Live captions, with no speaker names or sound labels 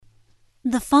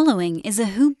The following is a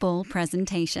Hoop Ball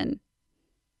presentation.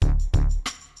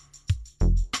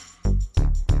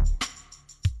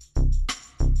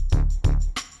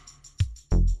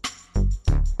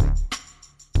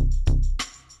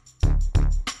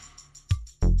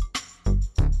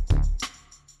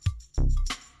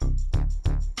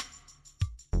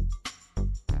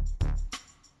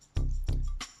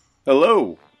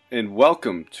 Hello, and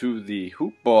welcome to the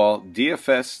Hoop Ball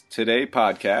DFS Today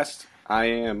podcast. I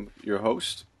am your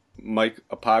host, Mike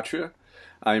Apotria.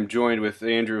 I am joined with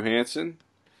Andrew Hansen,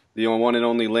 the one and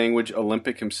only language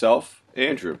Olympic himself.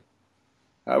 Andrew,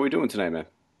 how are we doing tonight, man?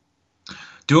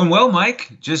 Doing well,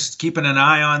 Mike. Just keeping an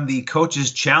eye on the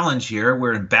Coach's Challenge here.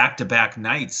 We're in back-to-back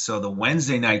nights, so the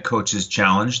Wednesday night Coach's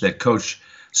Challenge that Coach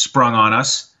sprung on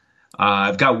us.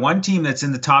 I've got one team that's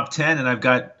in the top 10, and I've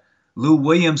got Lou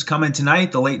Williams coming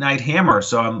tonight, the late night hammer.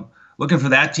 So I'm looking for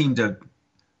that team to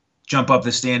jump up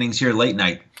the standings here late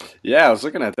night. Yeah, I was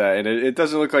looking at that, and it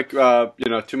doesn't look like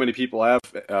too many people have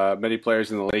many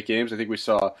players in the late games. I think we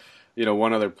saw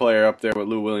one other player up there with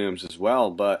Lou Williams as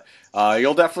well, but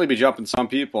you'll definitely be jumping some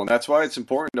people, and that's why it's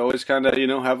important to always kind of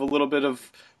have a little bit of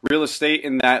real estate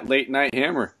in that late night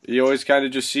hammer. You always kind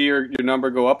of just see your number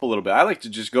go up a little bit. I like to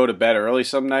just go to bed early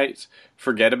some nights,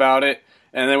 forget about it.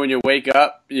 And then when you wake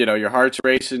up, your heart's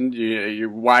racing. You're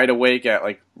wide awake at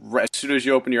as soon as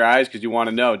you open your eyes because you want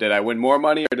to know, did I win more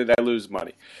money or did I lose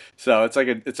money? So it's like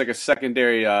a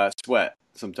secondary sweat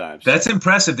sometimes. That's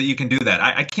impressive that you can do that.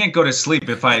 I can't go to sleep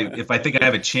if I think I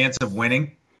have a chance of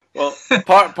winning. Well,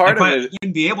 part of it,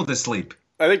 even be able to sleep.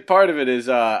 I think part of it is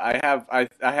I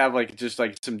have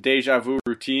some deja vu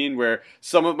routine where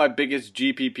some of my biggest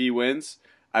GPP wins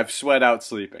I've sweat out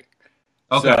sleeping.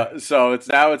 Okay. So it's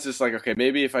just like, okay,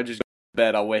 maybe if I just go to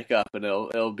bed, I'll wake up and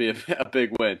it'll be a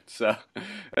big win. So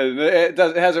it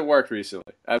hasn't worked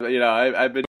recently. I've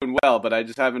been doing well, but I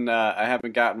just haven't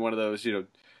gotten one of those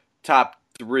top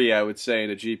 3, I would say,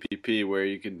 in a GPP where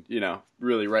you can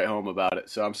really write home about it.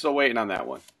 So I'm still waiting on that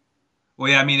one. Well,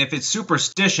 yeah, I mean, if it's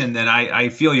superstition, then I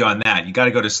feel you on that. You got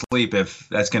to go to sleep if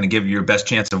that's going to give you your best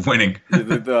chance of winning.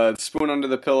 the spoon under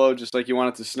the pillow, just like you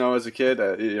want it to snow as a kid.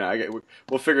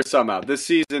 We'll figure something out. This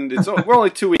season, we're only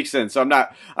 2 weeks in, so I'm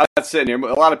not sitting here.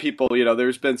 A lot of people,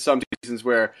 there's been some seasons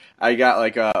where I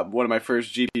got one of my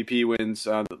first GPP wins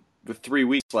with 3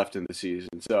 weeks left in the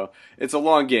season. So it's a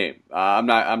long game. I'm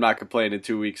not complaining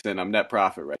 2 weeks in. I'm net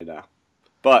profit right now.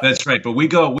 But that's right. But we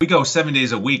go 7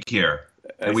 days a week here.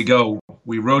 And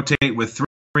we rotate with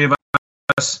three of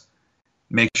us,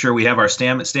 make sure we have our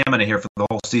stamina here for the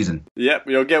whole season. Yep,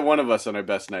 you'll get one of us on our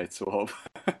best nights, we'll hope.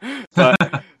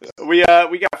 But we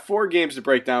got 4 games to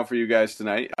break down for you guys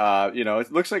tonight.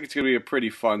 It looks like it's going to be a pretty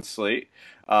fun slate.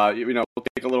 We'll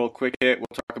take a little quick hit. We'll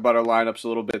talk about our lineups a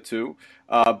little bit too.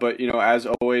 But as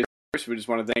always, we just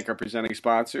want to thank our presenting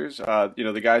sponsors.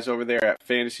 The guys over there at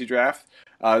Fantasy Draft.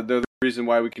 They're the reason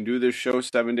why we can do this show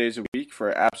 7 days a week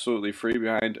for absolutely free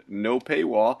behind no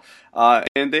paywall.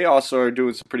 And they also are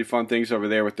doing some pretty fun things over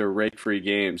there with their rake-free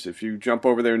games. If you jump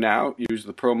over there now, use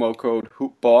the promo code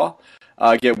HoopBall,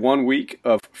 get 1 week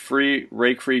of free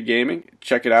rake-free gaming.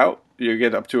 Check it out. You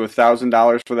get up to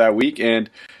 $1,000 for that week.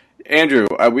 And Andrew,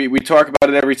 we talk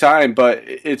about it every time, but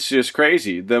it's just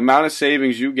crazy. The amount of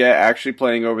savings you get actually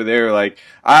playing over there.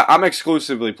 I'm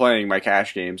exclusively playing my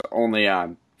cash games only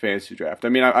on Fantasy Draft. I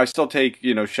mean, I still take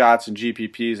shots and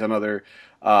GPPs on other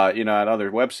on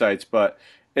other websites, but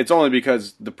it's only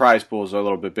because the prize pools are a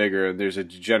little bit bigger and there's a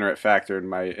degenerate factor in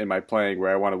my playing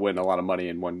where I want to win a lot of money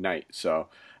in one night. So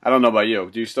I don't know about you.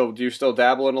 Do you still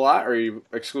dabble in a lot, or are you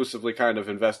exclusively kind of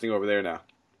investing over there now?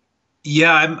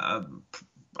 Yeah,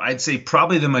 I'd say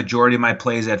probably the majority of my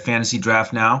plays at Fantasy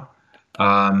Draft now.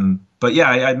 But yeah,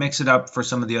 I mix it up for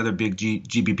some of the other big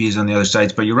GPPs on the other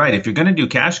sites. But you're right. If you're going to do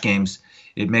cash games,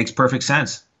 it makes perfect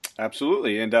sense.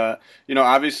 Absolutely. And,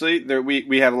 obviously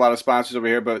we have a lot of sponsors over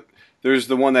here, but there's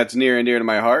the one that's near and dear to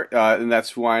my heart, and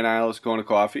that's Hawaiian Isles Kona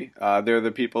Coffee. They're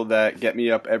the people that get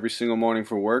me up every single morning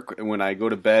for work. And when I go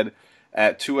to bed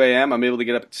at 2 a.m., I'm able to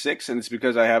get up at 6, and it's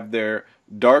because I have their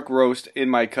dark roast in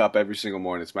my cup every single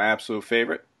morning. It's my absolute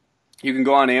favorite. You can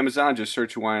go on Amazon, just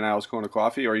search Hawaiian Isles Kona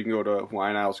Coffee, or you can go to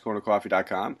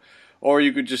HawaiianIslesKonaCoffee.com. Or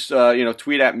you could just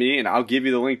tweet at me and I'll give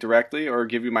you the link directly, or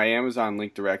give you my Amazon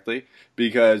link directly,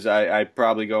 because I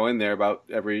probably go in there about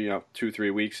every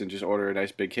 2-3 weeks and just order a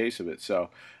nice big case of it.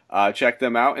 So check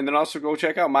them out, and then also go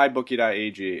check out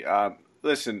mybookie.ag.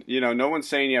 Listen, no one's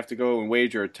saying you have to go and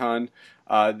wager a ton.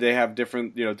 They have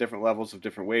different levels of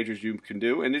different wagers you can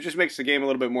do, and it just makes the game a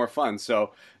little bit more fun.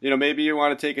 So, maybe you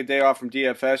want to take a day off from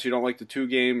DFS, you don't like the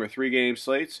 2-game or 3-game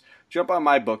slates, jump on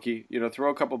MyBookie, throw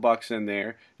a couple bucks in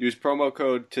there, use promo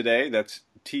code today, that's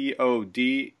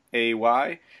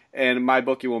TODAY. And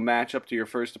MyBookie will match up to your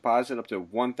first deposit up to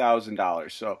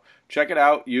 $1,000. So check it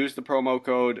out. Use the promo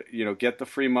code. Get the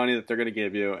free money that they're going to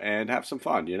give you, and have some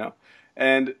fun.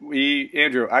 And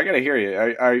Andrew, I got to hear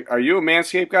you. Are you a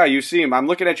Manscaped guy? You see him. I'm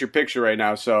looking at your picture right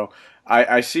now. So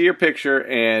I see your picture,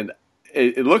 and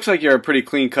it looks like you're a pretty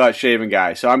clean cut, shaven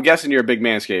guy. So I'm guessing you're a big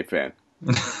Manscaped fan.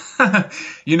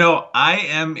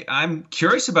 I'm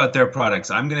curious about their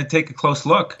products. I'm going to take a close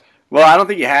look. Well, I don't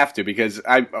think you have to, because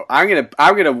I'm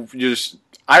gonna just,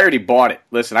 I already bought it.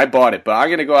 Listen, I bought it, but I'm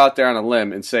gonna go out there on a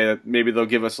limb and say that maybe they'll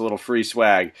give us a little free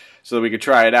swag so that we could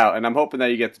try it out. And I'm hoping that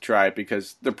you get to try it,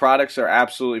 because the products are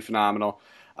absolutely phenomenal.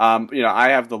 I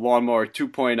have the Lawnmower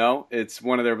 2.0. It's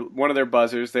one of their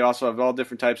buzzers. They also have all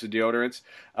different types of deodorants.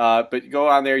 But go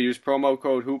on there, use promo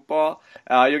code HoopBall.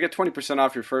 You'll get 20%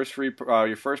 off your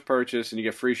first purchase, and you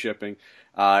get free shipping.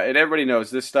 And everybody knows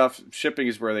this stuff, shipping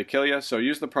is where they kill you. So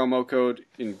use the promo code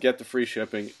and get the free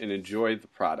shipping and enjoy the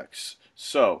products.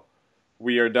 So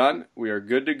we are done. We are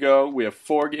good to go. We have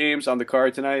 4 games on the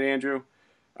card tonight, Andrew.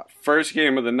 First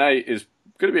game of the night is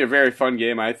going to be a very fun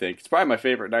game, I think. It's probably my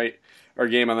favorite night or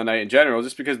game on the night in general,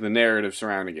 just because of the narrative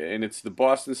surrounding it. And it's the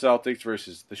Boston Celtics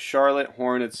versus the Charlotte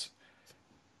Hornets.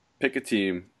 Pick a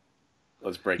team.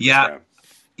 Let's break this down.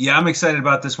 Yeah, I'm excited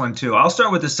about this one too. I'll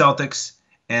start with the Celtics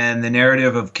and the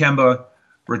narrative of Kemba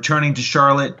returning to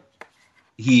Charlotte.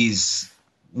 He's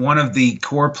one of the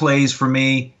core plays for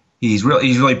me. He's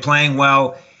really playing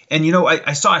well. And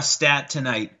I saw a stat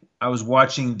tonight. I was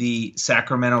watching the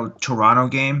Sacramento-Toronto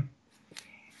game,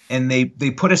 and they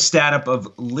put a stat up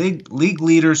of league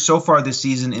leaders so far this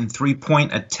season in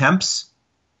 3-point attempts.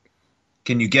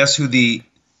 Can you guess who the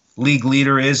league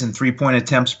leader is in 3-point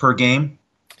attempts per game?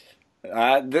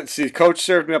 Coach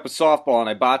served me up a softball, and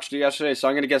I botched it yesterday, so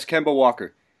I'm going to guess Kemba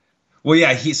Walker. Well,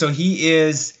 yeah, he's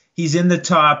in the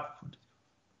top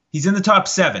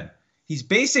 7. He's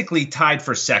basically tied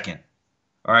for second.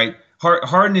 All right,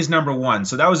 Harden is number 1,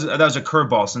 so that was a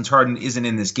curveball since Harden isn't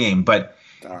in this game. But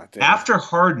after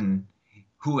Harden,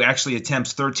 who actually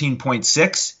attempts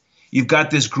 13.6, you've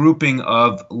got this grouping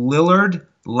of Lillard,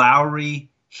 Lowry,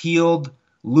 Hield,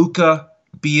 Luka,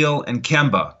 Beal, and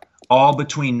Kemba, all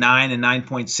between 9 and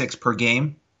 9.6 per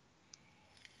game.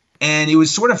 And it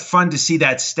was sort of fun to see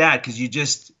that stat, because you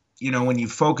just, when you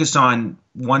focus on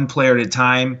one player at a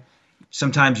time,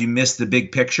 sometimes you miss the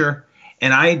big picture.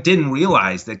 And I didn't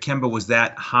realize that Kemba was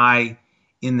that high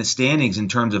in the standings in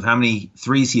terms of how many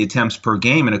threes he attempts per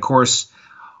game. And, of course,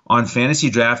 on Fantasy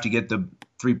Draft, you get the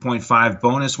 3.5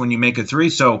 bonus when you make a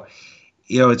three. So,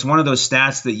 it's one of those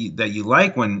stats that you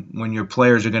like when your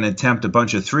players are going to attempt a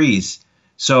bunch of threes.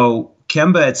 So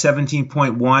Kemba at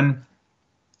 17.1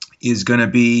 is going to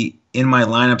be in my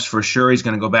lineups for sure. He's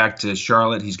going to go back to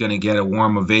Charlotte. He's going to get a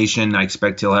warm ovation. I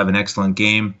expect he'll have an excellent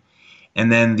game.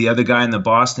 And then the other guy on the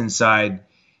Boston side,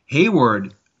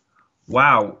 Hayward,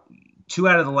 wow, 2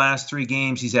 out of the last 3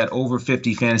 games, he's had over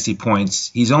 50 fantasy points.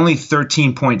 He's only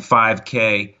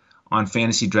 13.5K on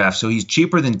Fantasy Draft, so he's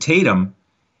cheaper than Tatum.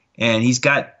 And he's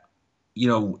got,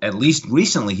 at least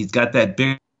recently, he's got that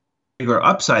bigger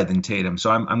upside than Tatum.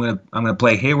 So I'm gonna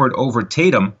play Hayward over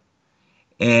Tatum,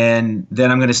 and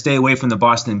then I'm gonna stay away from the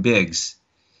Boston bigs.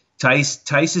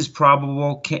 Tice is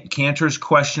probable. Cantor's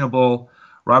questionable.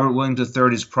 Robert Williams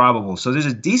III is probable. So there's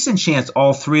a decent chance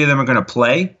all 3 of them are going to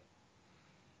play.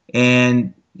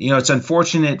 And, it's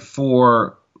unfortunate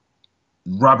for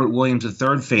Robert Williams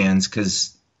III fans,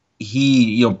 because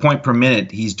he, point per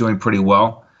minute, he's doing pretty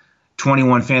well.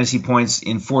 21 fantasy points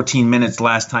in 14 minutes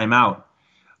last time out.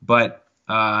 But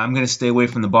I'm going to stay away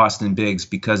from the Boston bigs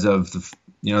because of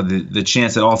the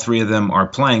chance that all 3 of them are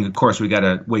playing. Of course, we got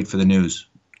to wait for the news.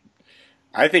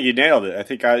 I think you nailed it. I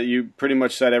think you pretty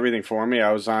much said everything for me.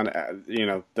 I was on,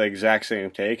 the exact same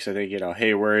takes. I think,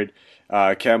 Hayward,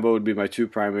 Kemba would be my 2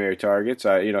 primary targets.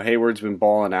 Hayward's been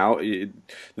balling out. The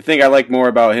thing I like more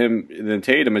about him than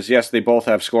Tatum is, yes, they both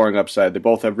have scoring upside. They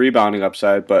both have rebounding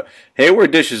upside, but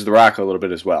Hayward dishes the rock a little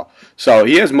bit as well. So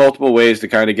he has multiple ways to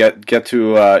kind of get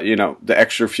to, the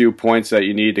extra few points that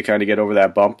you need to kind of get over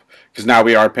that bump, because now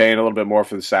we are paying a little bit more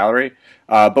for the salary.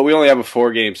 But we only have a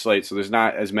 4-game slate, so there's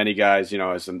not as many guys,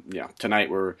 as tonight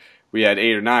where we had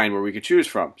 8 or 9 where we could choose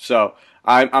from. So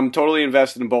I'm totally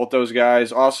invested in both those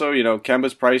guys. Also,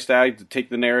 Kemba's price tag, to take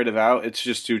the narrative out, it's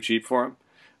just too cheap for him.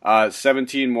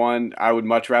 17-1, I would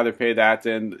much rather pay that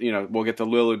than, we'll get to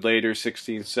Lillard later,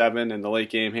 16-7 and the late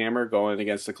game hammer going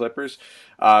against the Clippers.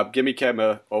 Give me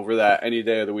Kemba over that any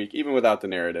day of the week, even without the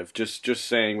narrative. Just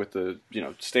saying with the,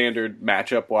 standard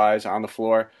matchup wise on the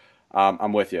floor.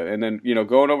 I'm with you. And then,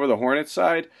 going over the Hornets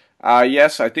side,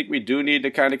 yes, I think we do need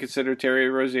to kind of consider Terry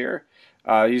Rozier.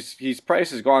 He's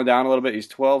price has gone down a little bit. He's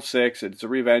 12-6. It's a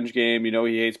revenge game. You know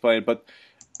he hates playing, but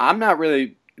I'm not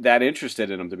really that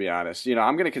interested in him, to be honest. You know,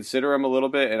 I'm going to consider him a little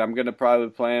bit, and I'm going to probably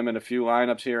play him in a few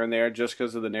lineups here and there just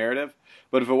because of the narrative.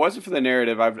 But if it wasn't for the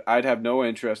narrative, I'd have no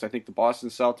interest. I think the Boston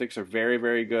Celtics are very,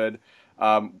 very good.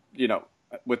 You know,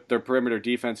 with their perimeter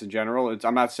defense in general.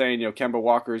 I'm not saying, you know, Kemba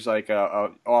Walker's like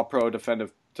a all-pro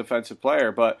defensive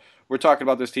player, but we're talking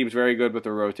about this team's very good with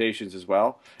their rotations as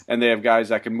well, and they have guys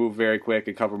that can move very quick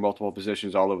and cover multiple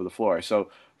positions all over the floor. So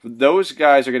those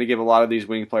guys are going to give a lot of these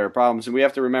wing player problems, and we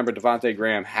have to remember Devontae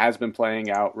Graham has been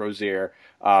playing out Rozier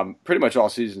pretty much all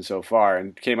season so far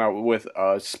and came out with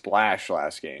a splash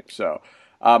last game. So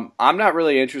I'm not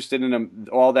really interested in him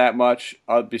all that much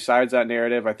besides that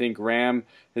narrative. I think Graham,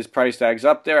 his price tag's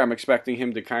up there. I'm expecting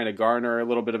him to kind of garner a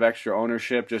little bit of extra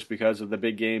ownership just because of the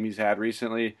big game he's had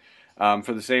recently.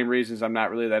 For the same reasons, I'm not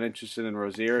really that interested in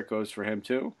Rozier. It goes for him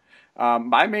too.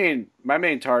 My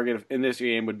main target in this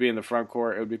game would be in the front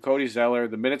court. It would be Cody Zeller.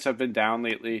 The minutes have been down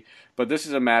lately, but this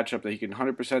is a matchup that he can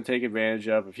 100% take advantage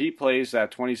of. If he plays that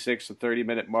 26 to 30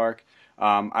 minute mark,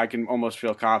 I can almost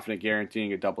feel confident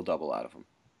guaranteeing a double-double out of him.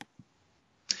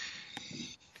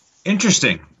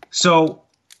 Interesting. So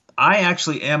I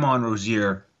actually am on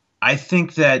Rozier. I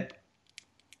think that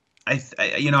I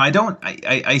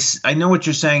know what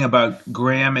you're saying about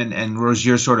Graham and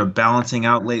Rozier sort of balancing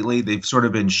out lately. They've sort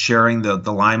of been sharing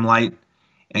the limelight,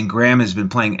 and Graham has been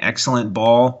playing excellent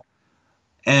ball.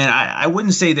 And I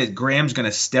wouldn't say that Graham's going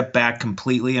to step back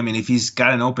completely. I mean, if he's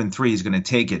got an open three, he's going to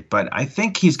take it. But I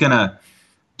think he's going to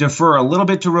defer a little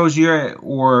bit to Rozier,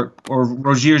 or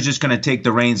Rozier's just going to take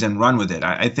the reins and run with it.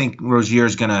 I think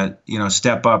Rozier's going to, you know,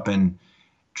 step up and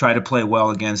try to play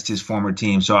well against his former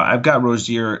team. So I've got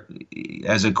Rozier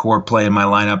as a core play in my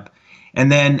lineup. And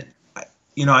then,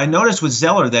 you know, I noticed with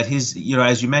Zeller that his, you know,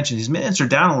 as you mentioned, his minutes are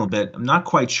down a little bit. I'm not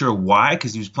quite sure why,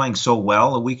 because he was playing so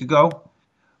well a week ago.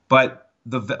 But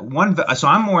so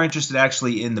I'm more interested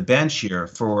actually in the bench here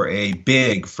for a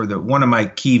big, one of my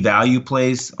key value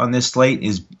plays on this slate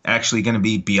is actually going to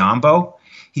be Biyombo.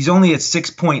 He's only at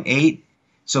 6.8,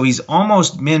 so he's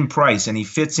almost min price, and he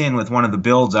fits in with one of the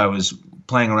builds I was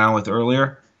playing around with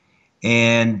earlier.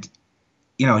 And,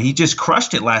 you know, he just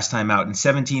crushed it last time out in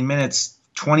 17 minutes,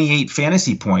 28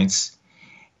 fantasy points.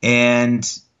 And,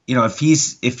 you know,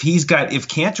 if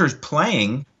Cantor's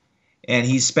playing and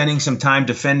he's spending some time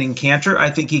defending Cantor,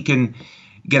 I think he can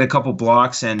get a couple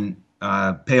blocks and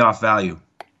pay off value.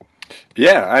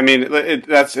 Yeah, I mean,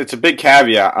 it's a big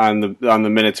caveat on the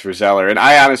minutes for Zeller, and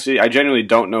I genuinely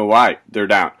don't know why they're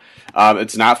down.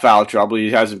 It's not foul trouble.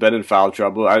 He hasn't been in foul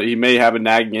trouble. He may have a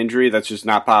nagging injury that's just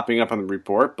not popping up on the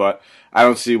report, but I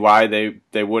don't see why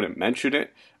they wouldn't mention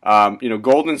it. You know,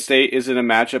 Golden State isn't a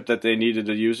matchup that they needed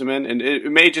to use him in, and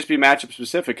it may just be matchup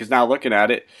specific. Because now looking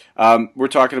at it, we're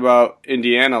talking about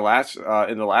Indiana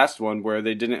in the last one where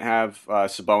they didn't have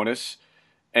Sabonis,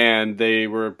 and they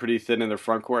were pretty thin in their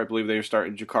front court. I believe they were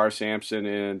starting Jakar Sampson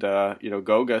and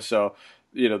Goga. So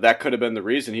you know that could have been the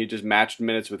reason he just matched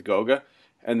minutes with Goga.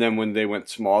 And then when they went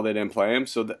small, they didn't play him.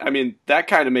 So, I mean, that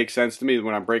kind of makes sense to me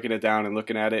when I'm breaking it down and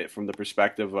looking at it from the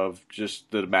perspective of just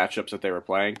the matchups that they were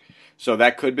playing. So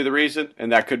that could be the reason,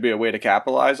 and that could be a way to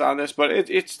capitalize on this. But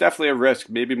it's definitely a risk,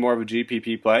 maybe more of a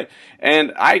GPP play.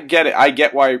 And I get it. I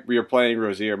get why you're playing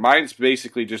Rozier. Mine's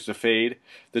basically just a fade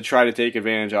to try to take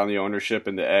advantage on the ownership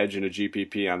and the edge in a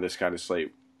GPP on this kind of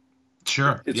slate.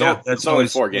 Sure. It's only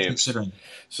 4 games.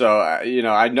 So, you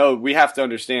know, I know we have to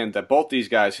understand that both these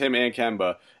guys, him and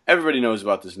Kemba, everybody knows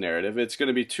about this narrative. It's going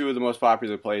to be 2 of the most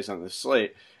popular plays on this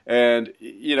slate. And,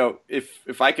 you know,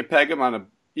 if I could peg him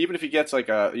even if he gets like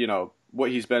what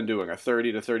he's been doing, a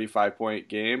 30 to 35 point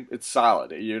game, it's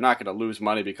solid. You're not going to lose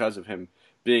money because of him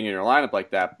being in your lineup like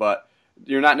that, but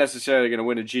you're not necessarily going to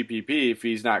win a GPP if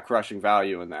he's not crushing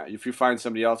value in that. If you find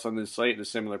somebody else on this slate at a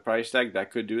similar price tag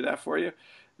that could do that for you,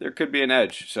 there could be an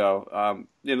edge. So,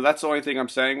 you know, that's the only thing I'm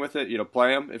saying with it. You know,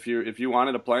 play him. If you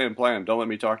wanted to play him, play him. Don't let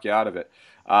me talk you out of it.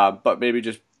 But maybe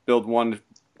just build one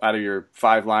out of your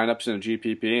 5 lineups in a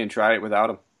GPP and try it without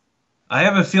him. I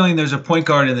have a feeling there's a point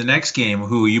guard in the next game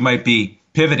who you might be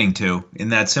pivoting to in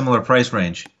that similar price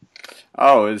range.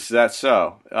 Oh, is that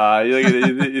so?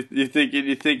 You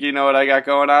think you know what I got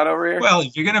going on over here? Well,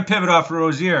 if you're going to pivot off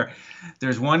Rozier,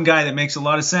 there's one guy that makes a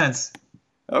lot of sense.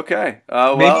 Okay.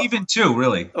 Maybe even 2,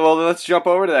 really. Well, then let's jump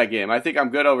over to that game. I think I'm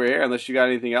good over here unless you got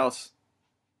anything else.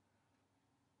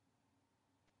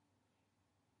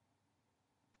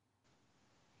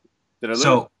 Did I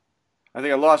lose? I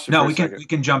think I lost you. No, we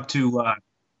can jump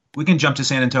to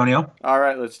San Antonio. All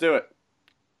right, let's do it.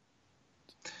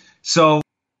 So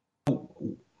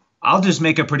I'll just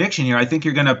make a prediction here. I think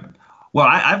you're going to Well,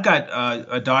 I've got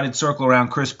a dotted circle around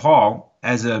Chris Paul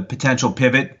as a potential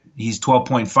pivot. He's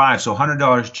 12.5, so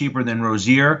 $100 cheaper than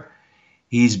Rozier.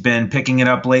 He's been picking it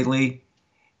up lately,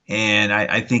 and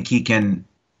I think he can.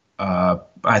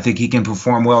 I think he can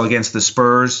perform well against the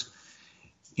Spurs.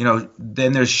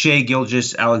 Then there's Shea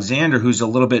Gilgeous-Alexander, who's a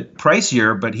little bit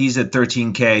pricier, but he's at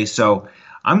 13K. So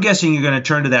I'm guessing you're going to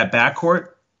turn to that backcourt.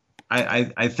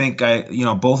 I think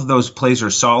both of those plays are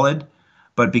solid,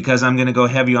 but because I'm going to go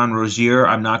heavy on Rozier,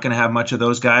 I'm not going to have much of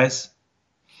those guys.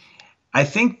 I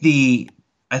think the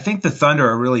Thunder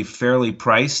are really fairly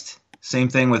priced. Same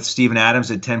thing with Steven Adams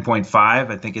at 10.5.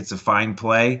 I think it's a fine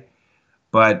play,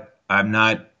 but I'm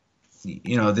not.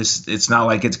 It's not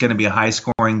like it's going to be a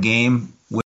high-scoring game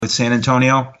with San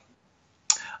Antonio.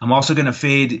 I'm also going to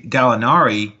fade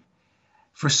Gallinari.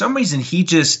 For some reason, he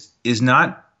just is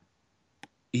not.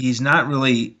 He's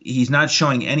not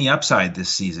showing any upside this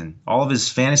season. All of his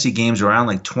fantasy games are around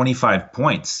like 25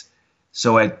 points.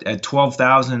 So at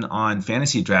 12,000 on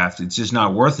fantasy draft, it's just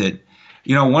not worth it.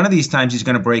 One of these times he's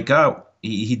going to break out.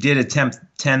 He did attempt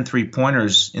 10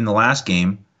 3-pointers in the last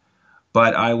game,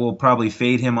 but I will probably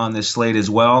fade him on this slate as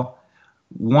well.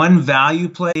 One value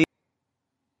play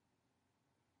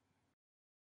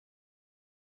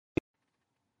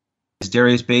is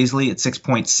Darius Bazley at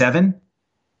 6.7.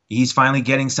 He's finally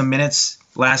getting some minutes.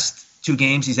 Last two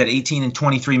games, he's had 18 and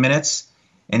 23 minutes,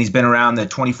 and he's been around the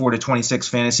 24 to 26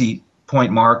 fantasy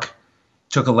point mark.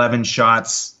 Took 11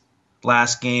 shots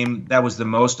last game. That was the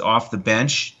most off the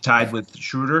bench, tied with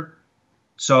Schroeder.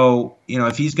 So,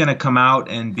 if he's going to come out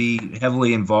and be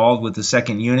heavily involved with the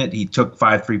second unit, he took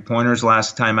 5 3-pointers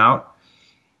last time out.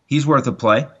 He's worth a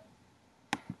play.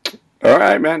 All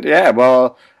right, man. Yeah,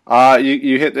 well,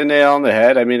 you hit the nail on the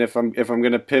head. I mean, if I'm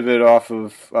going to pivot off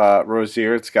of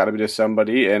Rozier, it's got to be to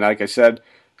somebody. And like I said,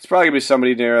 it's probably going to be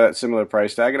somebody near that similar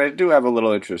price tag. And I do have a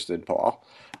little interest in Paul.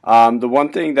 The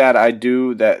one thing that I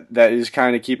do that is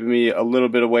kind of keeping me a little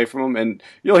bit away from him, and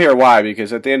you'll hear why,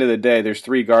 because at the end of the day, there's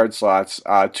 3 guard slots.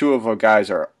 2 of the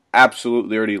guys are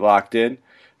absolutely already locked in.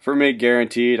 For me,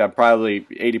 guaranteed. I'm probably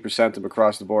 80% of them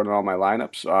across the board in all my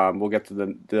lineups. We'll get to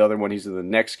the other one. He's in the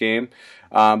next game.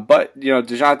 But,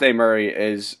 DeJounte Murray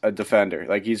is a defender.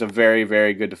 Like, he's a very,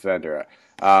 very good defender.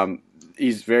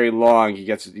 He's very long. He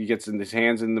gets in his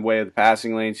hands in the way of the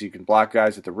passing lanes. He can block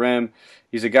guys at the rim.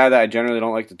 He's a guy that I generally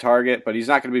don't like to target, but he's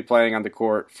not going to be playing on the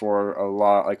court for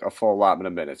a full allotment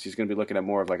of minutes. He's going to be looking at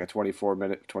more of like a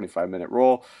 24-minute, 25-minute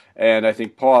role. And I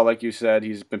think Paul, like you said,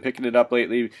 he's been picking it up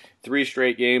lately. 3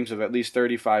 straight games of at least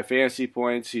 35 fantasy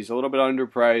points. He's a little bit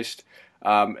underpriced.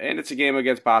 And it's a game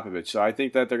against Popovich, so I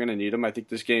think that they're going to need him. I think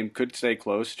this game should stay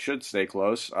close.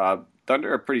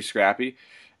 Thunder are pretty scrappy.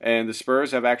 And the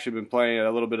Spurs have actually been playing at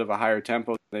a little bit of a higher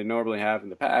tempo than they normally have in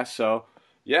the past. So,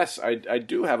 yes, I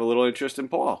do have a little interest in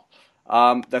Paul.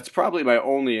 That's probably my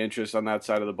only interest on that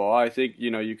side of the ball. I think,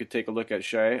 you could take a look at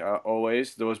Shea,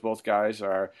 always. Those both guys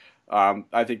are,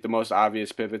 I think, the most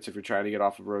obvious pivots if you're trying to get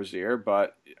off of Rozier.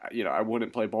 But, I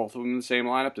wouldn't play both of them in the same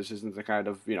lineup. This isn't the kind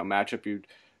of, matchup you'd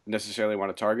necessarily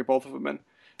want to target both of them in.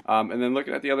 And then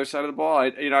looking at the other side of the ball,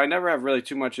 I never have really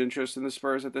too much interest in the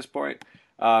Spurs at this point.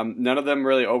 None of them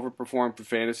really overperformed for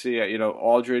fantasy.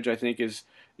 Aldridge, I think, is,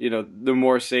 the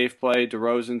more safe play.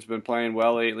 DeRozan's been playing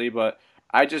well lately, but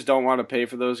I just don't want to pay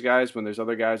for those guys when there's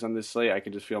other guys on this slate I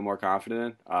can just feel more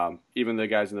confident in. Even the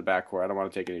guys in the backcourt, I don't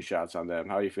want to take any shots on them.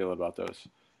 How are you feeling about those?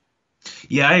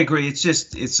 Yeah, I agree. It's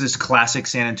this classic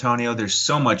San Antonio. There's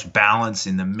so much balance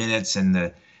in the minutes and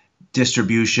the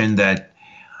distribution that,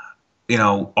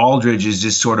 Aldridge is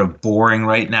just sort of boring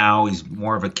right now. He's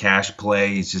more of a cash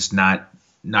play. He's just not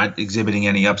exhibiting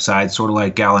any upside, sort of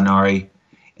like Gallinari.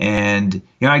 And,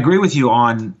 I agree with you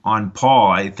on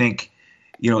Paul. I think,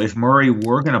 if Murray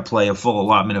were going to play a full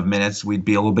allotment of minutes, we'd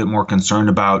be a little bit more concerned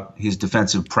about his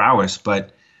defensive prowess.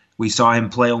 But we saw him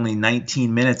play only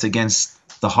 19 minutes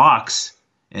against the Hawks,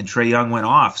 and Trae Young went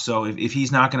off. So if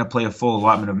he's not going to play a full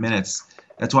allotment of minutes,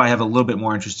 that's why I have a little bit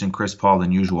more interest in Chris Paul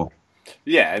than usual.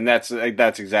 Yeah, and that's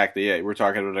exactly it. We're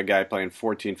talking about a guy playing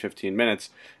 14, 15 minutes,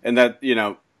 and that,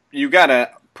 you got to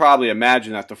probably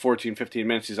imagine that the 14, 15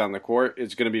 minutes he's on the court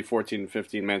is going to be 14,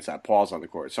 15 minutes that Paul's on the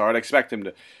court. So I'd expect him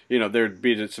to, there'd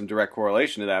be some direct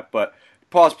correlation to that, but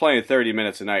Paul's playing 30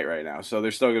 minutes a night right now, so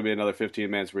there's still going to be another 15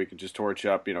 minutes where he can just torch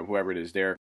up, whoever it is,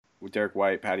 Derek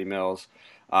White, Patty Mills,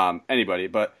 anybody.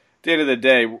 But at the end of the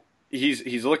day,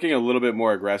 he's looking a little bit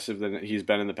more aggressive than he's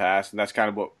been in the past, and that's kind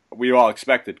of what we all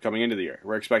expected coming into the year.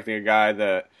 We're expecting a guy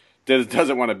that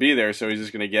doesn't want to be there, so he's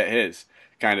just going to get his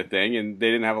kind of thing. And they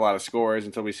didn't have a lot of scores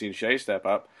until we seen Shea step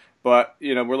up. But,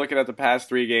 we're looking at the past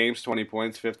 3 games, 20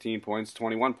 points, 15 points,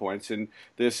 21 points. And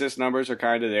the assist numbers are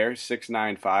kind of there, 6,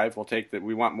 9, 5. We'll take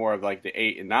we want more of like the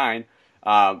 8 and 9.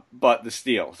 But the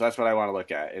steals, that's what I want to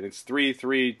look at. And it's 3,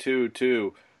 3, 2,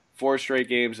 2, 4 straight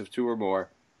games of 2 or more.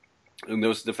 And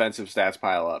those defensive stats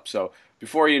pile up. So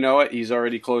before you know it, he's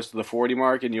already close to the 40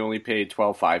 mark, and you only paid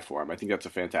 12.5 for him. I think that's a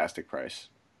fantastic price.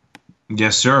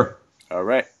 Yes, sir. All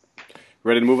right.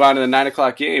 Ready to move on to the 9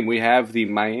 o'clock game. We have the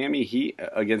Miami Heat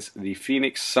against the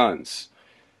Phoenix Suns.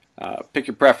 Pick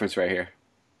your preference right here.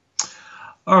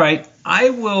 All right.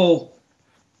 I'll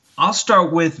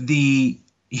start with the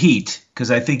Heat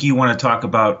because I think you want to talk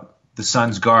about the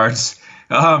Suns guards.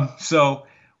 So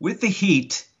with the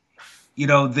Heat,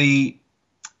 the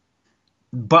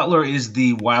Butler is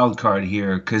the wild card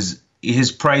here because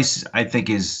his price, I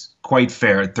think, is quite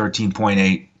fair at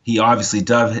 13.8. He obviously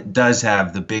does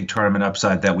have the big tournament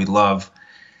upside that we love.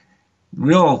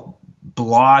 Real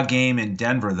blah game in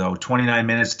Denver, though. 29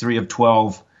 minutes, 3 of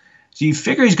 12. So you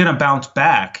figure he's going to bounce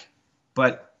back.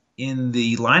 But in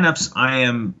the lineups I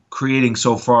am creating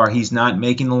so far, he's not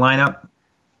making the lineup.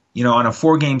 On a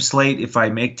 4-game slate, if I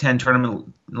make 10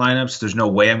 tournament lineups, there's no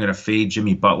way I'm going to fade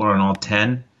Jimmy Butler on all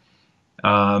 10.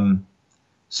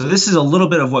 So this is a little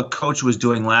bit of what Coach was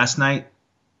doing last night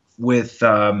with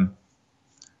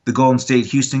the Golden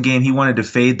State-Houston game. He wanted to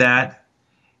fade that.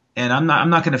 And I'm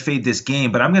not going to fade this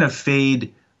game, but I'm going to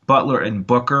fade Butler and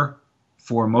Booker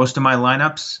for most of my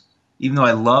lineups, even though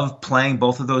I love playing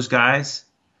both of those guys.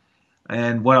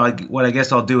 And what I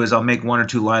guess I'll do is I'll make 1 or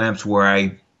 2 lineups where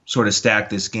I sort of stack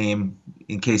this game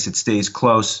in case it stays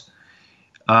close.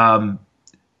 But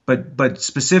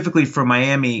specifically for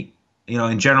Miami,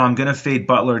 in general, I'm going to fade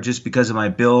Butler just because of my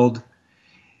build.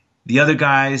 The other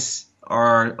guys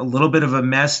are a little bit of a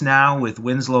mess now with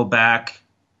Winslow back.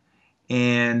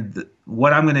 And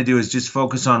what I'm going to do is just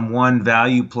focus on one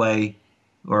value play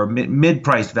or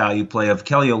mid-priced value play of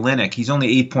Kelly Olynyk. He's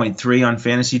only 8.3 on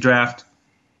Fantasy Draft.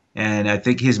 And I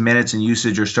think his minutes and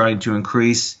usage are starting to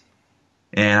increase.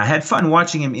 And I had fun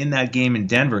watching him in that game in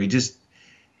Denver. He just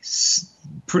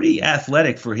pretty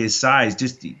athletic for his size.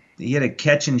 He had a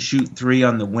catch and shoot 3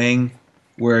 on the wing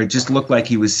where it just looked like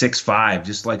he was 6'5",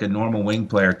 just like a normal wing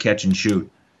player, catch and shoot.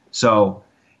 So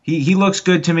he looks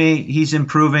good to me. He's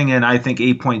improving, and I think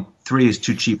 8.3 is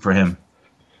too cheap for him.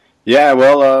 Yeah,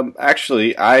 well,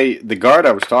 actually, the guard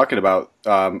I was talking about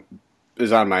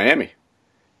is on Miami.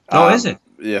 Oh, is it?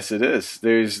 Yes, it is.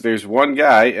 There's one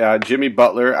guy, Jimmy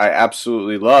Butler, I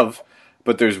absolutely love,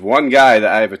 but there's one guy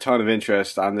that I have a ton of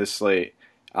interest on this slate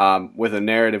with a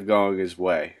narrative going his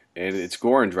way, and it's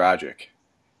Goran Dragic.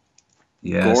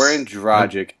 Yes. Goran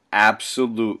Dragic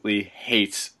absolutely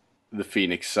hates the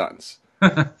Phoenix Suns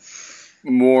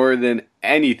more than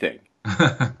anything.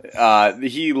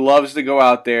 He loves to go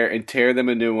out there and tear them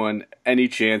a new one any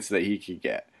chance that he could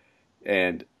get.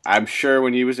 And I'm sure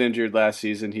when he was injured last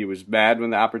season, he was mad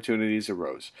when the opportunities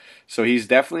arose. So he's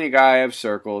definitely a guy I've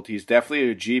circled. He's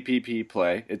definitely a GPP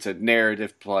play. It's a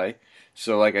narrative play.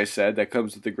 So like I said, that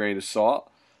comes with a grain of salt.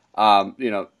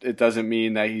 It doesn't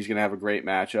mean that he's going to have a great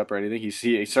matchup or anything.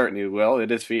 He certainly will. It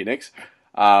is Phoenix.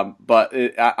 But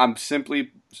I'm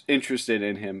simply interested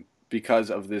in him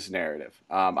because of this narrative.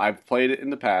 I've played it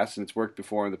in the past, and it's worked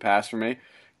before in the past for me.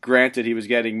 Granted, he was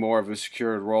getting more of a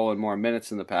secured role and more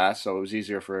minutes in the past, so it was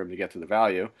easier for him to get to the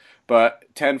value. But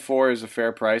 10-4 is a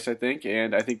fair price, I think,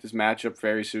 and I think this matchup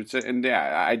very suits it. And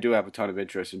yeah, I do have a ton of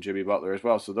interest in Jimmy Butler as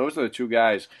well. So those are the 2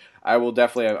 guys I will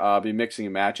definitely be mixing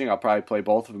and matching. I'll probably play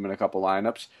both of them in a couple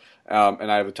lineups,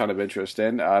 and I have a ton of interest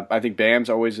in. I think Bam's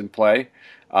always in play.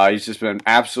 He's just been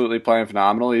absolutely playing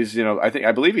phenomenal. He's,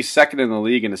 I believe he's second in the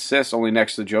league in assists, only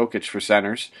next to Jokic for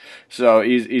centers. So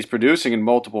he's producing in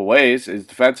multiple ways. His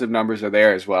defensive numbers are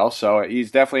there as well. So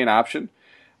he's definitely an option.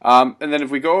 And then if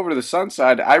we go over to the Suns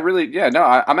side,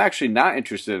 I'm actually not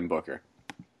interested in Booker.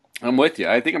 I'm with you.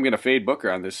 I think I'm going to fade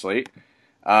Booker on this slate.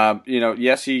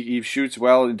 Yes, he shoots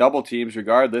well in double teams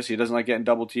regardless. He doesn't like getting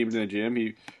double teamed in the gym.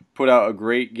 He put out a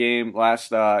great game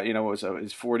last, it was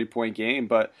his 40-point game,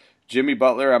 but Jimmy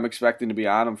Butler, I'm expecting to be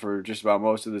on him for just about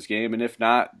most of this game. And if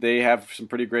not, they have some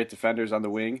pretty great defenders on the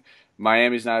wing.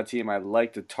 Miami's not a team I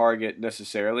like to target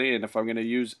necessarily. And if I'm going to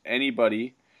use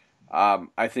anybody,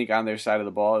 I think on their side of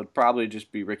the ball, it would probably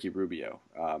just be Ricky Rubio.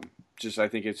 I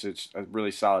think it's a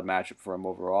really solid matchup for him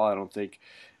overall. I don't think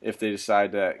if they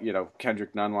decide that,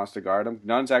 Kendrick Nunn wants to guard him.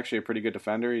 Nunn's actually a pretty good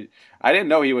defender. I didn't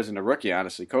know he wasn't a rookie,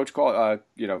 honestly. Coach called,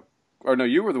 or no,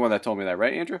 you were the one that told me that,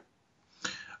 right, Andrew?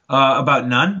 About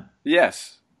Nunn?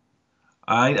 Yes.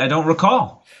 I don't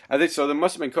recall. I think so. There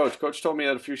must have been Coach. Coach told me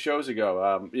that a few shows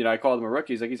ago. I called him a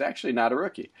rookie. He's like, he's actually not a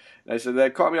rookie. And I said,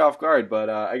 that caught me off guard, but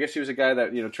I guess he was a guy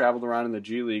that, traveled around in the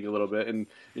G League a little bit. And,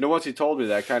 once he told me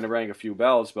that, kind of rang a few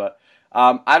bells. But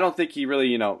I don't think he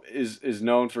really, is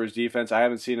known for his defense. I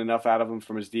haven't seen enough out of him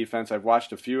from his defense. I've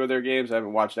watched a few of their games. I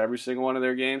haven't watched every single one of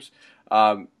their games.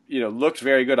 Looks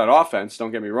very good on offense.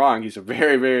 Don't get me wrong. He's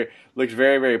looks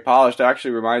very, very polished. It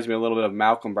actually reminds me a little bit of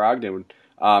Malcolm Brogdon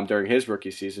during his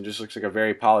rookie season. Just looks like a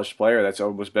very polished player that's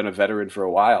almost been a veteran for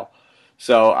a while.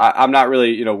 So I'm not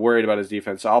really, worried about his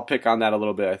defense. So I'll pick on that a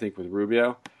little bit, I think, with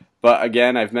Rubio. But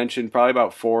again, I've mentioned probably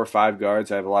about 4 or 5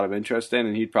 guards I have a lot of interest in,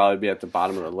 and he'd probably be at the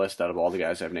bottom of the list out of all the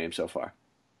guys I've named so far.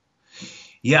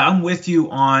 Yeah, I'm with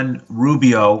you on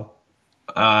Rubio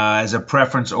as a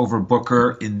preference over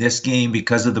Booker in this game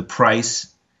because of the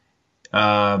price.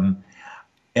 And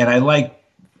I like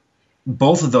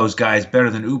both of those guys better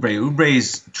than Oubre.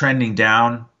 Oubre's trending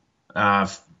down.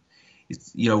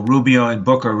 Rubio and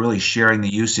Booker are really sharing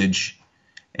the usage,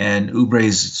 and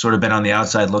Oubre's sort of been on the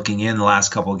outside looking in the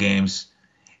last couple of games.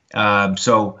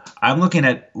 So I'm looking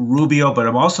at Rubio, but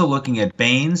I'm also looking at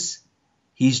Baines.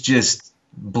 He's just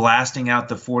blasting out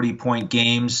the 40-point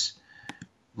games.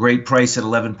 Great price at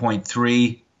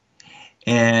 11.3.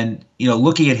 And,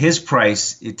 looking at his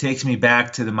price, it takes me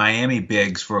back to the Miami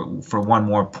bigs for one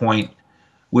more point,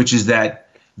 which is that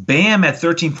Bam at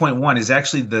 13.1 is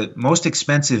actually the most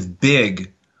expensive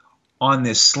big on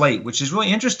this slate, which is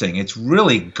really interesting. It's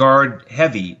really guard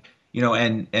heavy,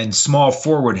 and small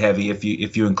forward heavy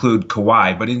if you include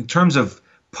Kawhi. But in terms of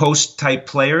post type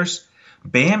players,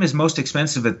 Bam is most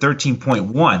expensive at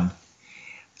 13.1.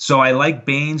 So I like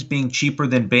Baines being cheaper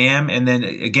than Bam. And then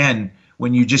again,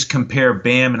 when you just compare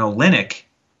Bam and Olynyk,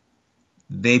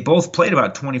 they both played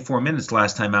about 24 minutes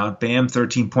last time out. Bam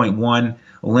 13.1,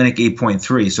 Olynyk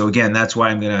 8.3. So again, that's why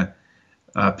I'm going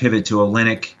to pivot to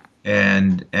Olynyk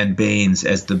and Baines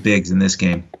as the bigs in this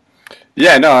game.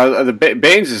 Yeah, no, the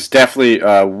Baines is definitely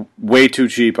way too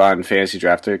cheap on Fantasy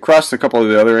Draft. Across a couple of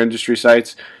the other industry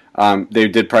sites, they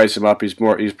did price him up. He's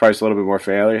priced a little bit more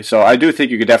fairly. So I do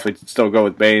think you could definitely still go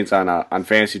with Baines on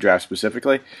Fantasy Draft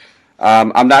specifically.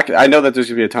 I know that there's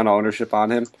gonna be a ton of ownership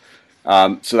on him,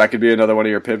 so that could be another one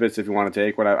of your pivots if you want to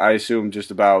take one. I assume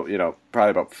just about probably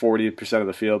about 40% of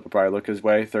the field will probably look his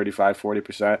way,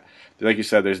 35-40%. Like you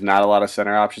said, there's not a lot of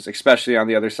center options, especially on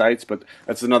the other sites. But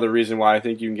that's another reason why I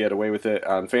think you can get away with it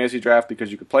on Fantasy Draft,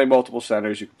 because you could play multiple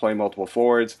centers, you could play multiple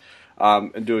forwards,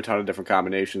 and do a ton of different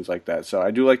combinations like that. So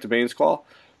I do like the Baines call.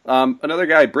 Another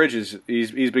guy, Bridges,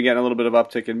 he's been getting a little bit of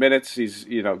uptick in minutes. He's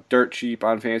dirt cheap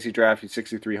on Fantasy Draft. He's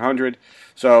 6,300.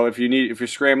 So if you're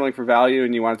scrambling for value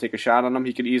and you want to take a shot on him,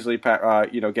 he could easily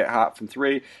get hot from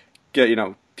 3,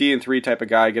 get D and 3 type of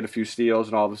guy, get a few steals,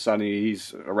 and all of a sudden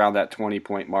he's around that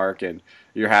 20-point mark, and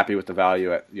you're happy with the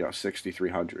value at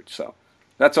 6,300. So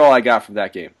that's all I got from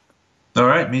that game. All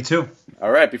right, me too.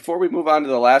 All right, before we move on to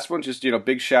the last one, just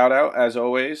big shout out as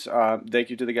always. Thank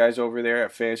you to the guys over there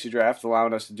at Fantasy Draft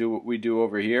allowing us to do what we do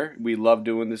over here. We love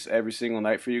doing this every single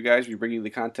night for you guys. We bring you the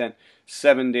content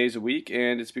 7 days a week,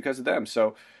 and it's because of them.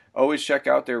 So always check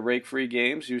out their rake-free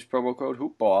games. Use promo code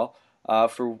HoopBall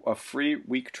for a free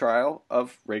week trial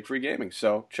of rake-free gaming.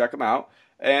 So check them out.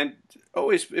 And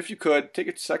always, if you could, take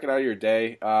a second out of your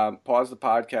day, pause the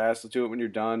podcast, let's do it when you're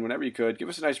done, whenever you could. Give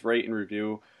us a nice rate and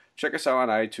review. Check us out on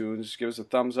iTunes. Give us a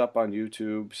thumbs up on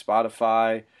YouTube,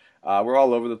 Spotify. We're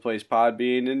all over the place,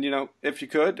 Podbean. And, if you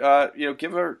could,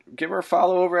 give her a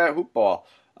follow over at Hoopball.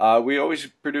 We always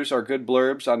produce our good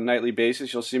blurbs on a nightly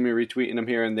basis. You'll see me retweeting them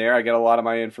here and there. I get a lot of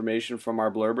my information from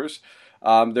our blurbers.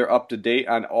 They're up to date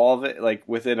on all of it, like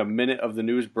within a minute of the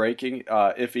news breaking,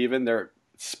 if even. They're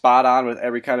spot on with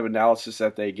every kind of analysis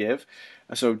that they give.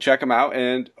 So check them out.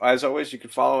 And as always, you can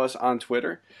follow us on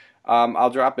Twitter. I'll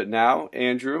drop it now.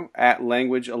 Andrew at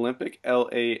Language Olympic,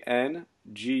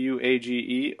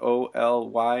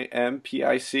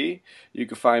 LanguageOlympic. You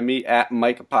can find me at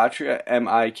Mike Apotria,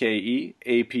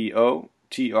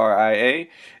 MikeApotria.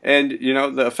 And,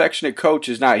 the affectionate coach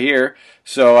is not here,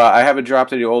 so I haven't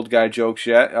dropped any old guy jokes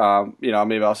yet.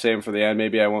 Maybe I'll save them for the end.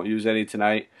 Maybe I won't use any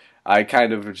tonight. I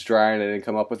kind of was dry and I didn't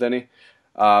come up with any.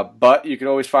 But you can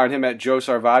always find him at Joe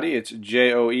Sarvadi. It's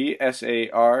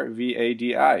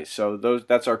JoeSarvadi. So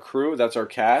that's our crew. That's our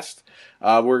cast.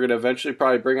 We're going to eventually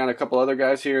probably bring on a couple other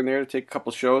guys here and there to take a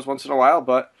couple shows once in a while.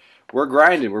 But we're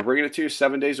grinding. We're bringing it to you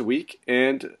 7 days a week.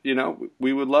 And,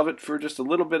 we would love it for just a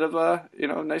little bit of a,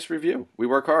 nice review. We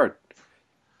work hard.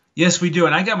 Yes, we do.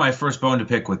 And I got my first bone to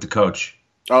pick with the coach.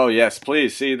 Oh yes,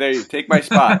 please. See, there you take my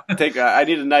spot. I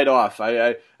need a night off.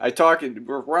 I talk.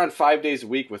 We're on 5 days a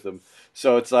week with him,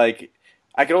 so it's like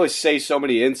I can only say so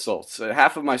many insults.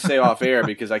 Half of them I say off air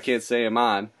because I can't say them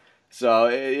on. So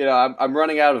I'm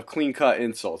running out of clean cut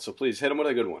insults. So please hit them with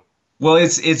a good one. Well,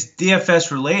 it's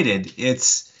DFS related.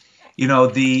 It's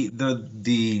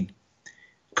the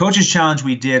coaches challenge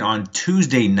we did on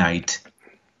Tuesday night.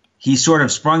 He sort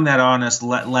of sprung that on us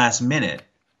last minute,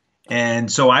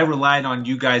 and so I relied on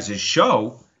you guys'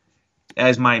 show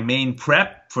as my main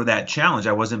prep for that challenge.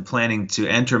 I wasn't planning to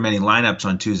enter many lineups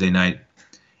on Tuesday night.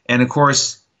 And, of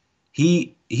course,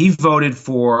 he voted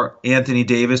for Anthony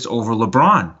Davis over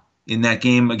LeBron in that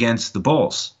game against the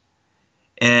Bulls.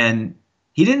 And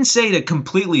he didn't say to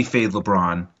completely fade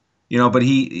LeBron,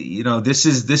 but this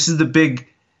is the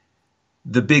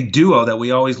big duo that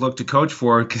we always look to coach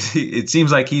for, because it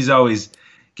seems like he's always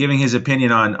giving his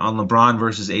opinion on LeBron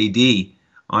versus AD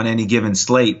on any given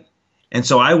slate. And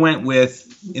so I went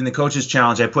with, in the coaches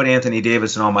challenge, I put Anthony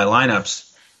Davis in all my lineups.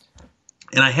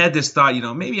 And I had this thought,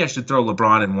 maybe I should throw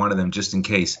LeBron in one of them just in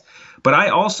case. But I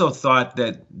also thought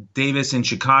that Davis in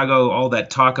Chicago, all that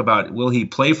talk about will he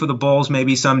play for the Bulls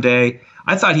maybe someday,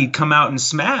 I thought he'd come out and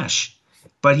smash.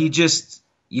 But he just,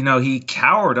 he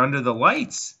cowered under the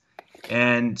lights.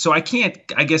 And so I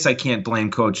guess I can't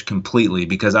blame Coach completely,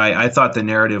 because I thought the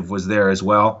narrative was there as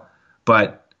well.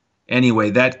 But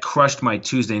anyway, that crushed my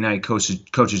Tuesday night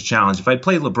coaches challenge. If I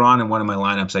played LeBron in one of my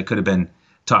lineups, I could have been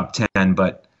top 10.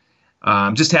 But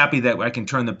I'm just happy that I can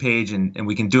turn the page and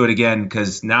we can do it again,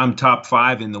 because now I'm top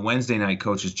 5 in the Wednesday night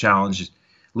coaches challenge.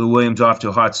 Lou Williams off to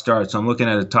a hot start, so I'm looking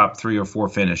at a top 3 or 4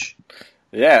 finish.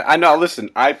 Yeah, I know. Listen,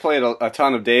 I played a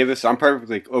ton of Davis. I'm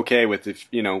perfectly okay with if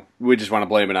we just want to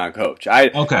blame it on Coach. I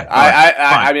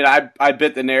mean, I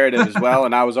bit the narrative as well,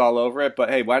 and I was all over it. But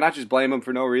hey, why not just blame him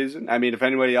for no reason? I mean, if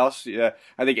anybody else,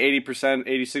 I think 80%,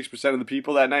 86% of the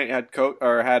people that night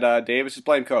had Davis, just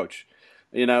blame Coach.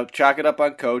 Chalk it up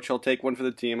on Coach. He'll take one for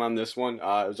the team on this one.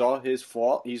 It was all his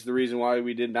fault. He's the reason why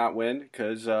we did not win,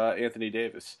 because Anthony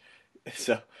Davis.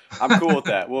 So I'm cool with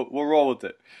that. We'll roll with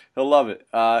it. He'll love it.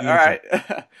 All right.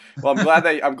 Well, I'm glad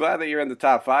that you're in the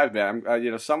top 5,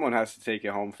 man. Someone has to take it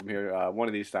home from here one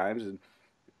of these times, and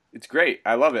it's great.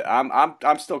 I love it.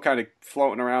 I'm still kind of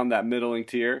floating around that middling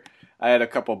tier. I had a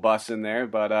couple busts in there,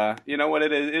 but you know what?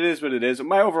 It is what it is.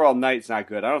 My overall night's not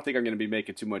good. I don't think I'm going to be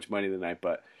making too much money tonight,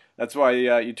 but that's why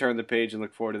you turn the page and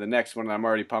look forward to the next one. I'm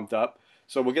already pumped up.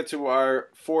 So we'll get to our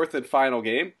 4th and final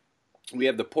game. We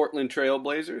have the Portland Trail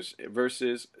Blazers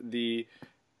versus the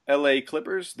LA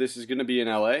Clippers. This is going to be in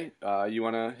LA. You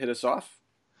want to hit us off?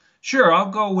 Sure,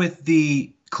 I'll go with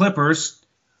the Clippers.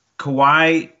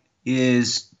 Kawhi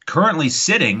is currently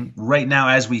sitting right now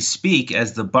as we speak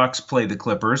as the Bucks play the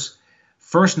Clippers.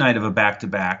 First night of a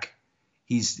back-to-back.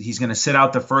 He's going to sit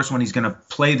out the first one. He's going to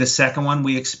play the second one,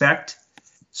 we expect.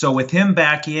 So with him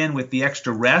back in with the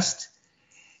extra rest,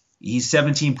 he's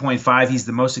 17.5. He's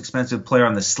the most expensive player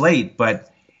on the slate,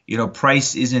 but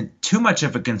price isn't too much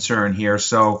of a concern here.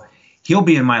 So he'll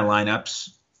be in my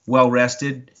lineups, well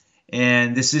rested.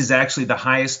 And this is actually the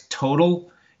highest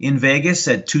total in Vegas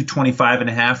at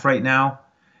 225.5 right now.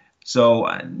 So,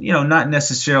 not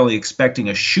necessarily expecting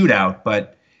a shootout,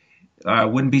 but I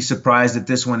wouldn't be surprised if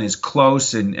this one is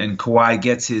close and Kawhi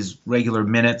gets his regular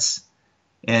minutes.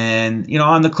 And,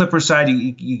 on the Clippers side,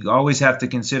 you always have to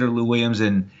consider Lou Williams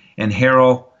and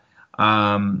Harrell.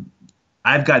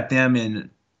 I've got them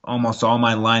in almost all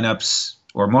my lineups,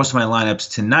 or most of my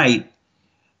lineups tonight,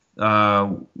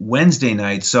 Wednesday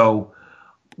night. So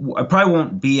I probably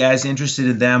won't be as interested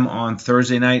in them on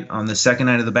Thursday night, on the second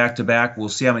night of the back-to-back. We'll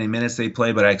see how many minutes they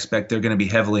play, but I expect they're going to be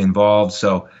heavily involved.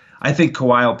 So I think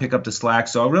Kawhi will pick up the slack.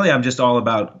 So really, I'm just all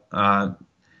about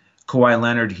Kawhi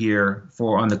Leonard here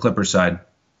on the Clippers side.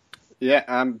 Yeah,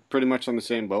 I'm pretty much on the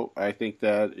same boat. I think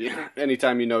that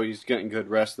anytime he's getting good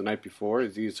rest the night before,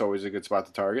 it's always a good spot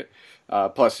to target.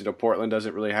 Plus, Portland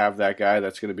doesn't really have that guy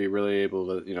that's going to be really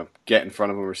able to, get in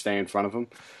front of him or stay in front of him.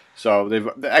 So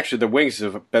the wings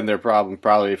have been their problem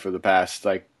probably for the past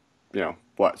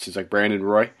since Brandon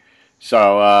Roy.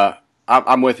 So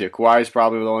I'm with you. Kawhi is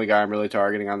probably the only guy I'm really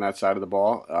targeting on that side of the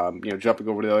ball. Jumping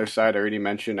over to the other side, I already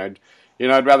mentioned I'd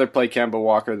rather play Kemba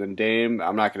Walker than Dame.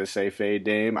 I'm not going to say fade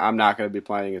Dame. I'm not going to be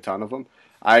playing a ton of them.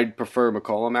 I'd prefer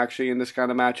McCollum actually in this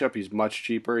kind of matchup. He's much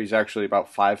cheaper. He's actually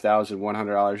about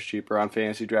 $5,100 cheaper on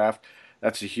Fantasy Draft.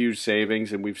 That's a huge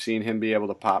savings, and we've seen him be able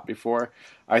to pop before.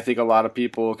 I think a lot of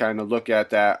people kind of look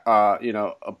at that,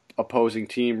 opposing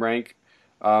team rank,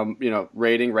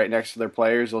 rating right next to their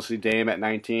players. They'll see Dame at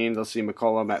 19. They'll see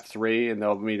McCollum at 3, and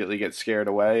they'll immediately get scared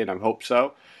away, and I hope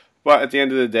so. But at the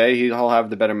end of the day, he'll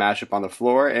have the better matchup on the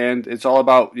floor, and it's all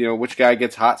about which guy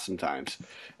gets hot sometimes.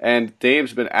 And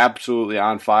Dame's been absolutely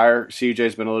on fire.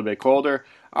 CJ's been a little bit colder.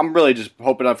 I'm really just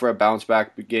hoping up for a bounce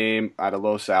back game at a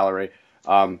low salary.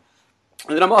 And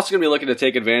then I'm also going to be looking to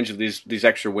take advantage of these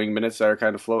extra wing minutes that are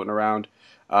kind of floating around.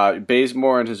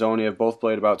 Bazemore and Hezonja have both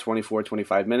played about 24,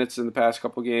 25 minutes in the past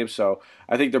couple games, so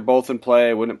I think they're both in play.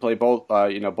 I wouldn't play both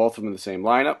of them in the same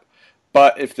lineup.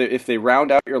 But if they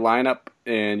round out your lineup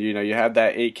and you have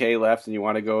that 8K left and you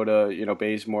want to go to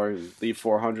Bazemore, leave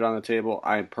 400 on the table,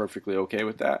 I am perfectly okay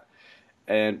with that.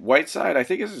 And Whiteside, I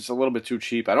think, is just a little bit too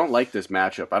cheap. I don't like this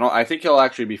matchup. I think he'll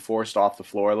actually be forced off the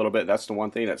floor a little bit. That's the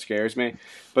one thing that scares me.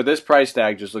 But this price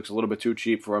tag just looks a little bit too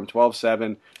cheap for him.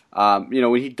 12-7.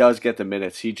 When he does get the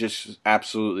minutes, he just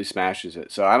absolutely smashes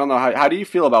it. So I don't know. How do you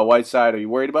feel about Whiteside? Are you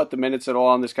worried about the minutes at all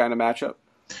on this kind of matchup?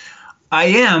 I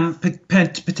am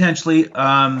potentially.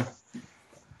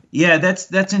 Yeah,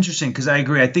 that's interesting because I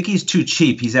agree. I think he's too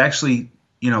cheap. He's actually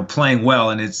playing well,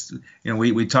 and it's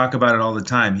we talk about it all the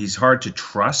time. He's hard to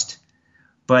trust,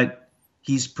 but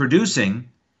he's producing,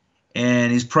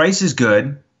 and his price is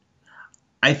good.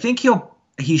 I think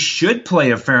he should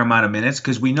play a fair amount of minutes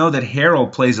because we know that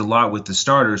Harrell plays a lot with the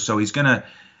starters, so he's going to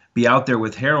be out there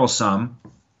with Harrell some.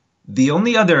 The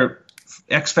only other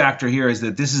X factor here is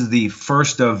that this is the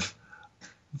first of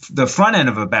the front end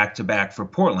of a back-to-back for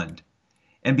Portland,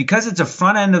 and because it's a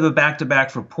front end of a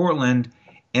back-to-back for Portland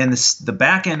and the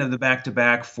back end of the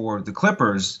back-to-back for the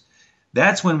Clippers,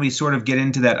 that's when we sort of get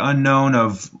into that unknown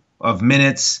of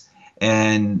minutes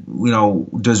and,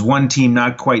 does one team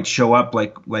not quite show up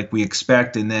like we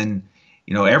expect, and then,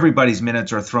 everybody's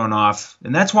minutes are thrown off.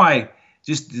 And that's why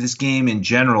just this game in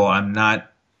general I'm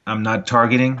not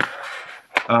targeting.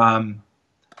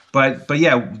 But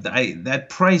yeah, that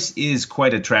price is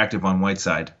quite attractive on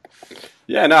Whiteside.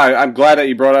 Yeah, no, I'm glad that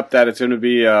you brought up that it's going to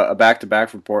be a back-to-back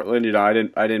for Portland. I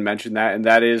didn't mention that, and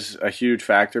that is a huge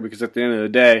factor because at the end of the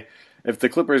day, if the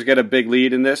Clippers get a big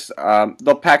lead in this,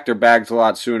 they'll pack their bags a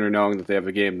lot sooner knowing that they have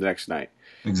a game the next night.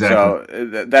 Exactly.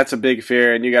 So that's a big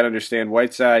fear, and you got to understand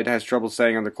Whiteside has trouble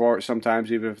staying on the court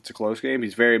sometimes, even if it's a close game.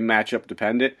 He's very matchup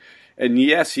dependent, and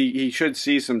yes, he should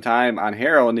see some time on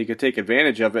Harrell, and he could take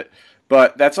advantage of it.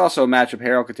 But that's also a matchup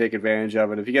Harrell could take advantage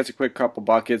of. And if he gets a quick couple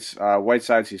buckets,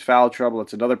 Whiteside sees foul trouble.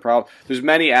 It's another problem. There's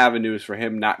many avenues for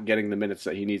him not getting the minutes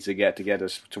that he needs to get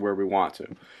us to where we want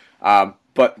to.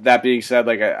 But that being said,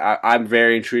 I'm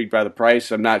very intrigued by the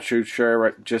price. I'm not sure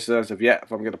just as of yet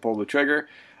if I'm going to pull the trigger.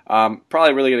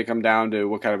 Probably really going to come down to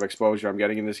what kind of exposure I'm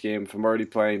getting in this game. If I'm already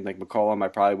playing McCollum, I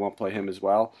probably won't play him as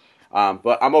well.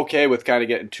 But I'm okay with kind of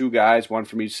getting two guys, one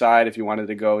from each side. If you wanted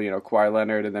to go, Kawhi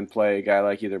Leonard and then play a guy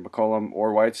like either McCollum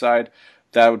or Whiteside,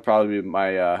 that would probably be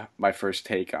my first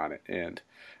take on it. And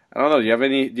I don't know. Do you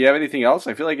have anything else?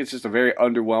 I feel like it's just a very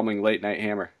underwhelming late night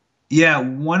hammer. Yeah,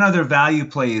 one other value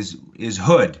play is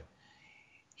Hood.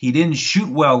 He didn't shoot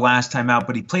well last time out,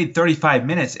 but he played 35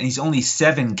 minutes and he's only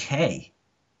 7K.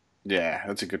 Yeah,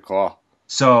 that's a good call.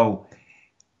 So.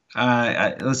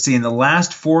 Let's see. In the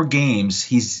last 4 games,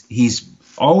 he's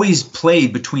always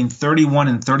played between 31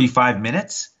 and 35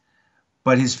 minutes,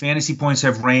 but his fantasy points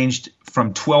have ranged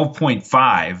from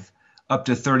 12.5 up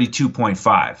to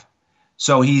 32.5.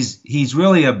 So he's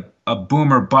really a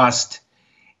boomer bust,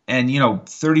 and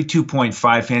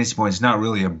 32.5 fantasy points is not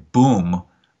really a boom,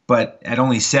 but at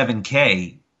only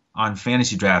 7K on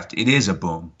Fantasy Draft, it is a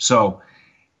boom. So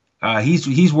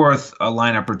he's worth a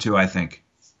lineup or two, I think.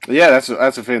 Yeah, that's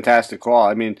a fantastic call.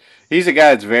 I mean, he's a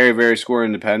guy that's very, very score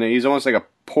independent. He's almost like a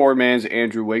poor man's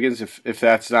Andrew Wiggins, if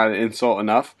that's not an insult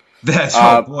enough. That's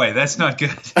boy, that's not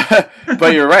good.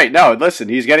 But you're right. No, listen,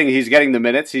 he's getting the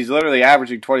minutes. He's literally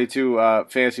averaging 22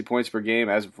 fantasy points per game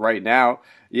as of right now.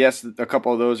 Yes, a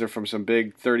couple of those are from some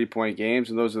big 30-point games,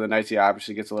 and those are the nights he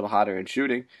obviously gets a little hotter in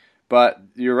shooting. But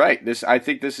you're right. I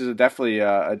think this is definitely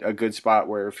a good spot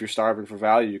where if you're starving for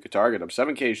value, you could target him.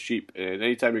 7K is cheap, and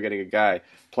anytime you're getting a guy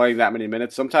playing that many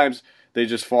minutes, sometimes they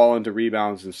just fall into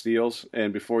rebounds and steals,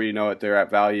 and before you know it, they're at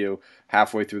value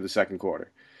halfway through the second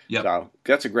quarter. Yep. So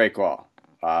that's a great call.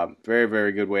 Very,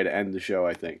 very good way to end the show,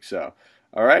 I think. So,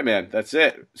 all right, man, that's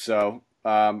it. So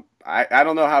I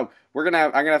don't know how I'm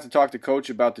gonna have to talk to Coach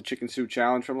about the chicken soup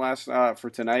challenge from for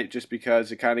tonight, just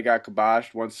because it kind of got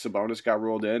kiboshed once Sabonis got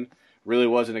ruled in. Really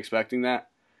wasn't expecting that.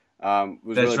 That's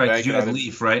really right. Did you have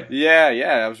Leaf, right? Yeah.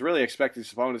 I was really expecting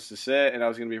Sabonis to sit, and I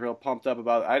was going to be real pumped up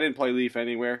about it. I didn't play Leaf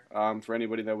anywhere, for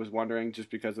anybody that was wondering,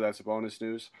 just because of that Sabonis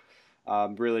news.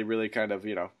 Really, really kind of,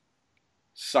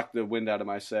 sucked the wind out of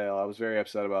my sail. I was very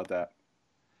upset about that.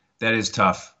 That is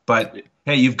tough. But,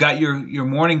 hey, you've got your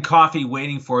morning coffee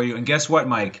waiting for you. And guess what,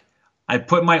 Mike? I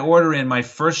put my order in. My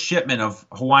first shipment of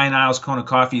Hawaiian Isles Kona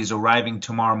coffee is arriving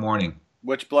tomorrow morning.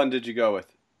 Which blend did you go with?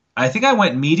 I think I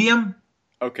went medium.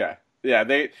 Okay. Yeah,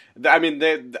 I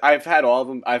mean, I've had all of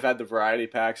them. I've had the variety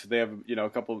packs. They have, a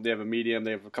couple. They have a medium.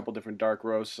 They have a couple different dark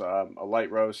roasts, a light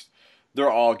roast.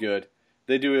 They're all good.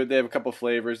 They have a couple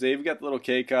flavors. They even got the little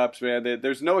K cups, man.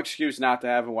 There's no excuse not to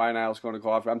have a Wine Isles Kona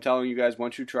coffee. I'm telling you guys,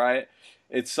 once you try it,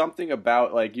 it's something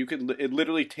about like it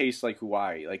literally tastes like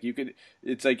Hawaii. Like you could,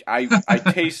 it's like I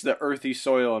taste the earthy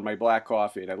soil in my black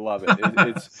coffee, and I love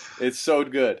it. It's so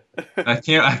good. I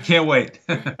can't wait.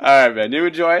 All right, man. You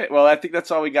enjoy it? Well, I think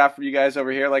that's all we got for you guys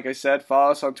over here. Like I said,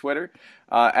 follow us on Twitter,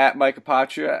 at Mike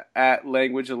Apotria, at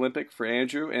Language Olympic for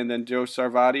Andrew, and then Joe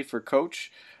Sarvati for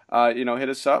Coach. Hit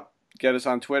us up. Get us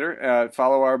on Twitter.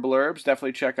 Follow our blurbs.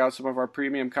 Definitely check out some of our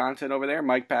premium content over there.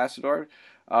 Mike Passador,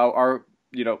 our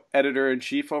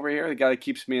editor-in-chief over here, the guy that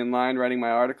keeps me in line writing my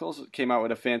articles, came out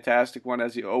with a fantastic one,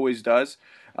 as he always does,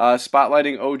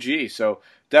 spotlighting OG. So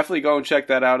definitely go and check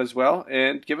that out as well.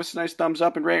 And give us a nice thumbs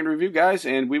up and rate and review, guys.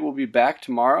 And we will be back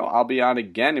tomorrow. I'll be on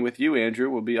again with you, Andrew.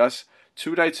 We'll be us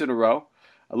 2 nights in a row.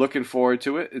 Looking forward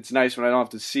to it. It's nice when I don't have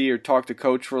to see or talk to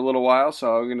Coach for a little while,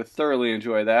 so I'm going to thoroughly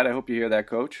enjoy that. I hope you hear that,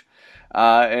 Coach.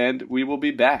 And we will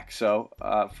be back. So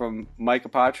from Mike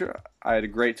Apotria, I had a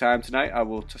great time tonight. I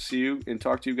will see you and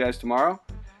talk to you guys tomorrow.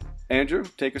 Andrew,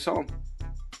 take us home.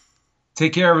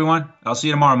 Take care, everyone. I'll see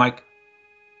you tomorrow, Mike.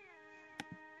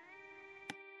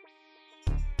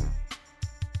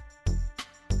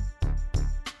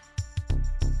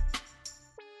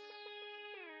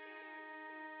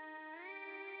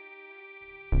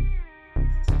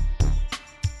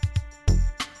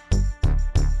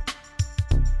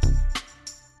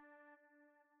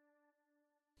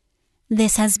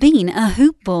 This has been a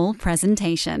Hoop Ball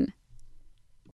presentation.